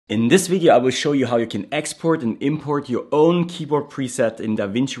In this video, I will show you how you can export and import your own keyboard preset in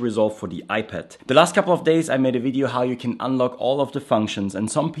DaVinci Resolve for the iPad. The last couple of days, I made a video how you can unlock all of the functions,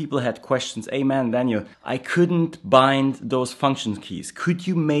 and some people had questions. Hey man, Daniel, I couldn't bind those function keys. Could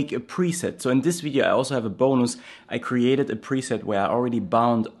you make a preset? So in this video, I also have a bonus. I created a preset where I already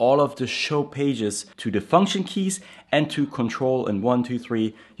bound all of the show pages to the function keys and to control and 1, 2,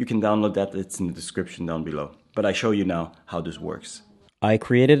 3. You can download that. It's in the description down below. But I show you now how this works. I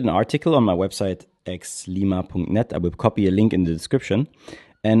created an article on my website xlima.net. I will copy a link in the description.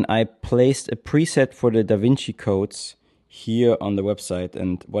 And I placed a preset for the DaVinci codes here on the website.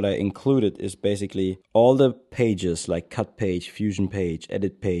 And what I included is basically all the pages like cut page, fusion page,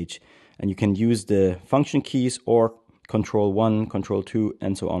 edit page. And you can use the function keys or Control 1, Control 2,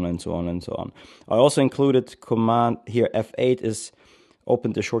 and so on and so on and so on. I also included command here. F8 is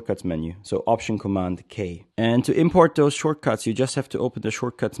open the shortcuts menu, so Option Command K. And to import those shortcuts, you just have to open the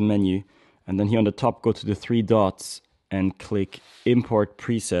shortcuts menu, and then here on the top, go to the 3 dots and click Import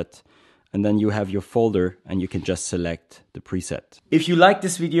Preset, and then you have your folder, and you can just select the preset. If you like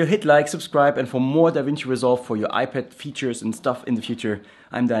this video, hit like, subscribe, and for more DaVinci Resolve for your iPad features and stuff in the future,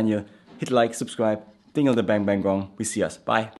 I'm Daniel. Hit like, subscribe, dingle the bang bang gong. We see us. Bye.